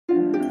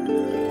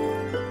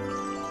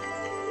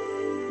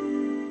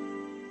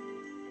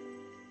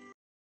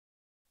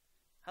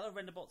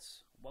Hello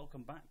Renderbots,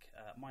 welcome back.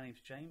 My name's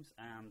James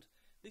and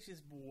this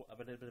is more of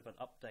a little bit of an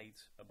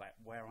update about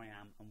where I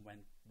am and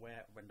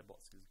where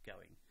Renderbots is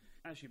going.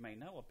 As you may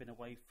know, I've been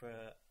away for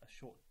a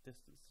short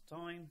distance of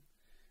time,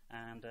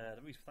 and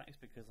the reason for that is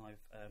because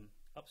I've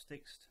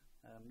upsticksed,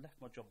 left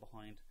my job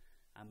behind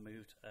and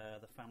moved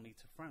the family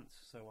to France,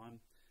 so I'm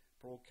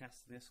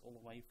broadcasting this all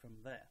the way from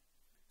there.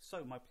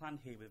 So my plan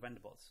here with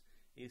Renderbots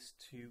is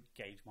to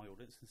gauge my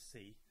audience and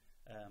see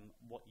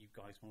what you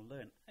guys want to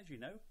learn. As you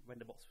know,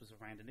 Renderbots was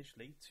around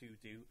initially to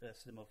do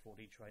cinema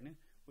 4D training,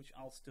 which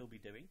I'll still be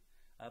doing,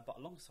 but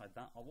alongside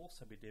that I'll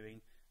also be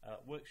doing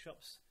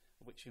workshops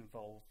which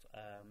involve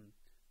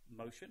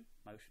Motion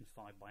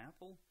 5 by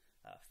Apple,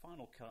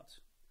 Final Cut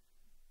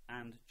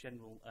and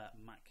general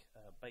Mac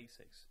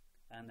basics,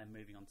 and then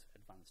moving on to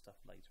advanced stuff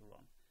later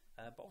on.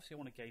 But obviously I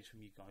want to gauge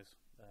from you guys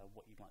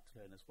what you'd like to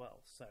learn as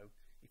well. So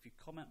if you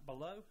comment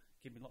below,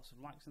 give me lots of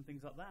likes and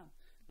things like that,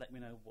 let me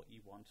know what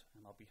you want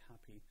and I'll be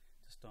happy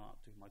to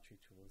start doing my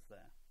tutorials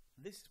there.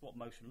 This is what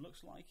Motion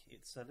looks like.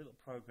 It's a little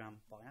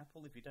program by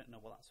Apple, if you don't know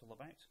what that's all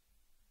about.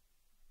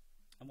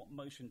 And what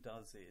Motion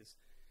does is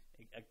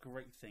a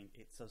great thing.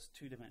 It does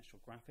two-dimensional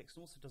graphics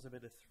and also does a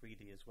bit of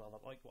 3D as well.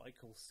 I like what I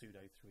call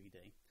pseudo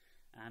 3D.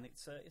 And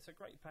it's a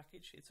great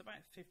package. It's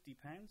about £50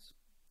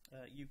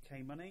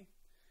 UK money.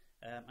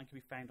 And can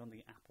be found on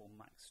the Apple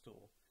Mac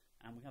store,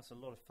 and we have a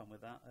lot of fun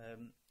with that.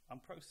 I'm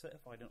pro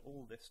certified in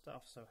all this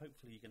stuff, so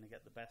hopefully you're going to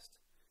get the best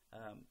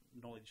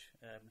knowledge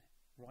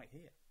right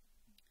here.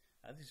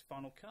 This is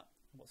Final Cut.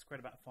 What's great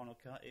about Final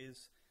Cut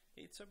is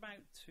it's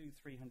about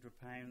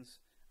 £200–300.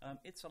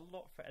 It's a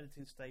lot for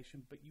editing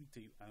station, but you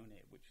do own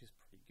it, which is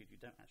pretty good.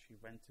 You don't actually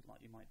rent it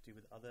like you might do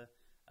with other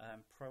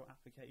pro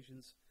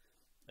applications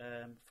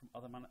from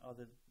other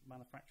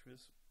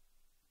manufacturers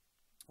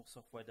or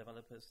software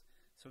developers.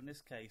 So in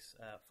this case,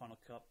 Final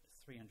Cut is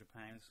 £300.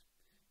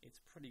 It's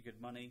pretty good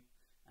money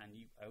and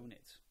you own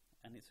it,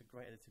 and it's a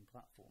great editing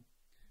platform.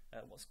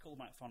 What's cool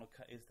about Final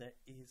Cut is there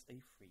is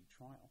a free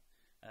trial.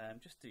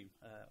 Just do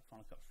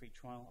Final Cut free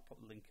trial. I'll put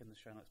the link in the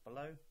show notes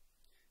below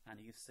and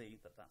you can see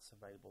that that's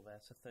available there.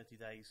 So 30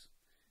 days,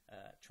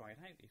 try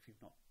it out if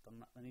you've not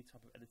done any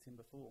type of editing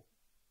before.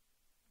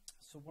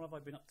 So what have I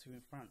been up to in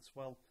France?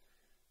 Well,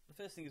 the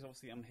first thing is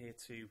obviously I'm here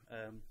to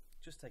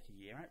just take a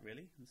year out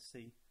really and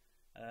see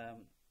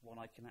what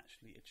I can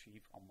actually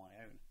achieve on my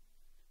own.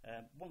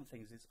 One of the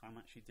things is I'm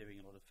actually doing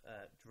a lot of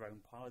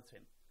drone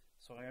piloting.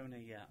 So I own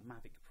a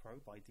Mavic Pro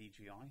by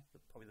DJI,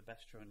 probably the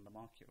best drone in the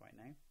market right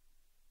now.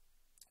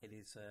 It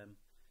is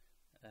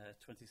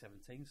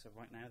 2017, so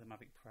right now the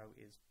Mavic Pro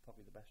is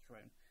probably the best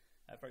drone.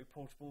 Very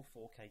portable,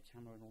 4K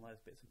camera and all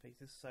those bits and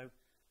pieces. So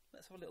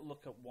let's have a little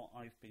look at what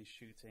I've been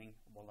shooting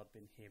while I've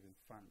been here in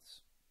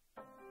France.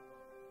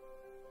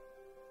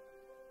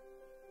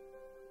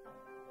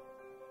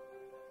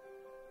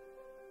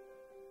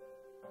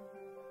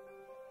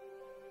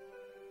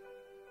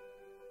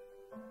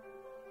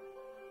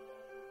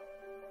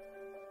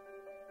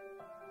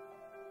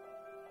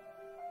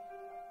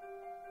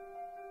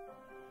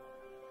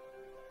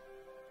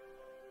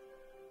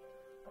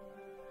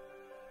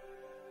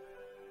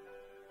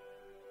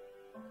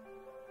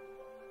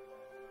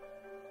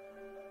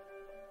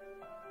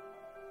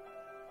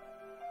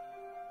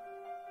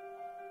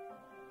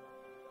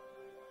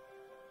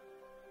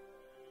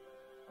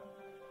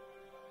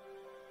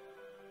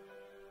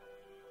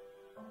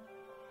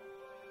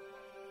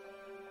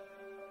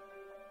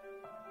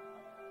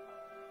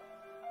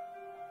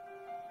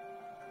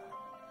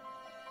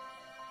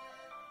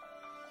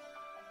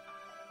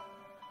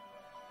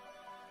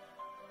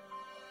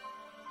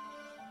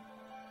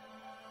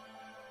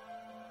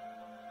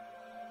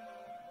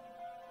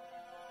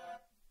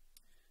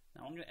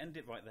 Now I'm going to end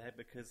it right there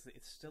because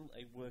it's still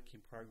a work in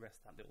progress,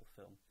 that little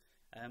film.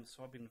 So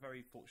I've been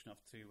very fortunate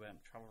enough to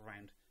travel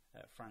around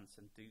France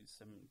and do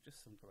some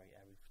great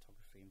area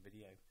photography and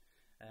video,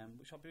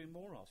 which I'll be doing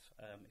more of.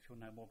 If you want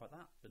to know more about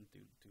that, then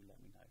do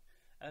let me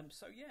know.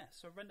 So yeah,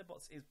 so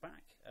Renderbots is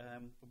back.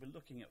 We'll be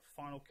looking at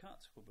Final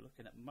Cut, we'll be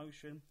looking at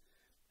Motion,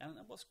 and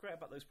what's great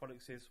about those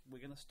products is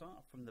we're going to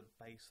start from the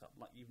base up,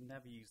 like you've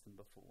never used them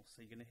before.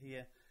 So you're going to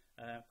hear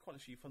quite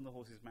literally from the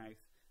horse's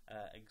mouth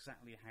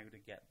exactly how to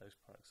get those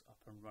products up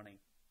and running.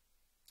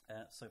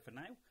 So for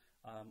now,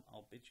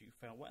 I'll bid you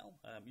farewell.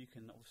 You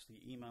can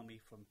obviously email me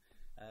from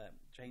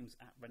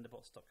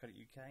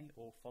james@renderbots.co.uk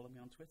or follow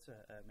me on Twitter.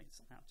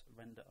 It's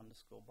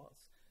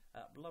 @render_bots.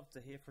 Love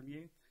to hear from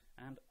you,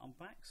 and I'm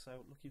back,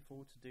 so looking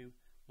forward to do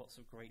lots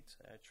of great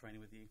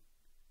training with you.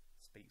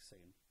 Speak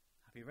soon.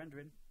 Happy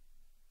rendering.